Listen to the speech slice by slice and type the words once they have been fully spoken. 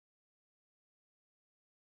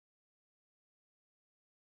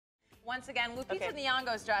Once again, Lupita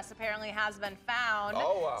Nyong'o's dress apparently has been found.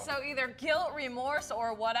 Oh, wow. So either guilt, remorse,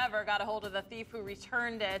 or whatever got a hold of the thief who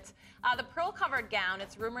returned it. The pearl-covered gown,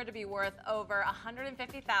 it's rumored to be worth over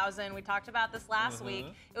 $150,000. We talked about this last week.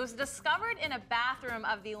 It was discovered in a bathroom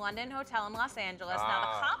of the London Hotel in Los Angeles. Now,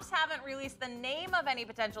 the cops haven't released the name of any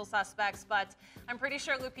potential suspects, but I'm pretty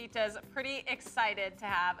sure Lupita's pretty excited to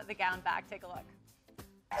have the gown back. Take a look.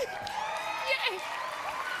 Yay!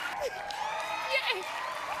 Yay!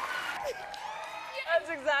 That's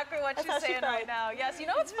exactly what she's saying right now. Yes, you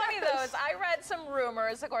know what's funny though is I read some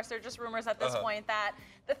rumors, of course they're just rumors at this point, that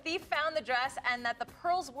the thief found the dress and that the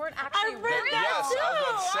pearls weren't actually real. Yes, I was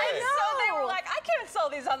about to say. So they were like, I can't sell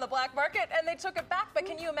these on the black market, and they took it back. But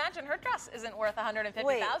can you imagine, her dress isn't worth $150,000 if the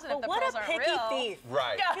pearls aren't real. What a picky thief.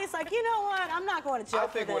 Right. Yeah. He's like, you know what? I'm not going to jail I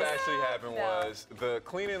think for what this. actually happened was the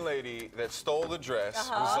cleaning lady that stole the dress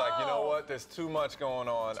was like, you know what? There's too much going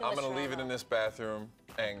on. I'm going to leave it in this bathroom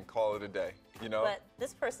and call it a day. You know? But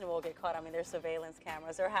this person will get caught. I mean, there's surveillance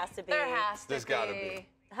cameras. There has to be. There has to be. There's got to be.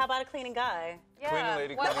 How about a cleaning guy? Yeah. Cleaning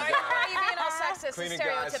lady, Why cleaning are you being all sexist Cleaning and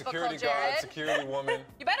guy, stereotypical, security Jared? guard, security woman.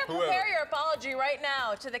 You better prepare whoever. your apology right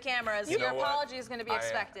now to the cameras. You Your know what? apology is going to be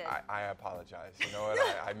expected. I apologize. You know what?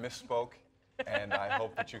 I misspoke, and I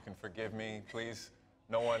hope that you can forgive me. Please,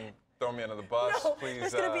 no one throw me under the bus. No, Please,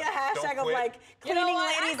 there's going to be a hashtag don't of quit. like cleaning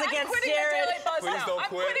ladies against Jared. Please don't I'm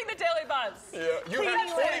quit. quitting the Daily Buzz. Yeah, you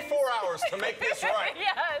have 24 hours to make this right.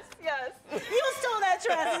 Yes, yes. You stole that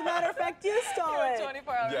dress. As a matter of fact, you stole it.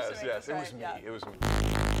 24 hours to make Yes, this it was right. me. Yeah. It was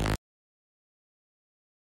me.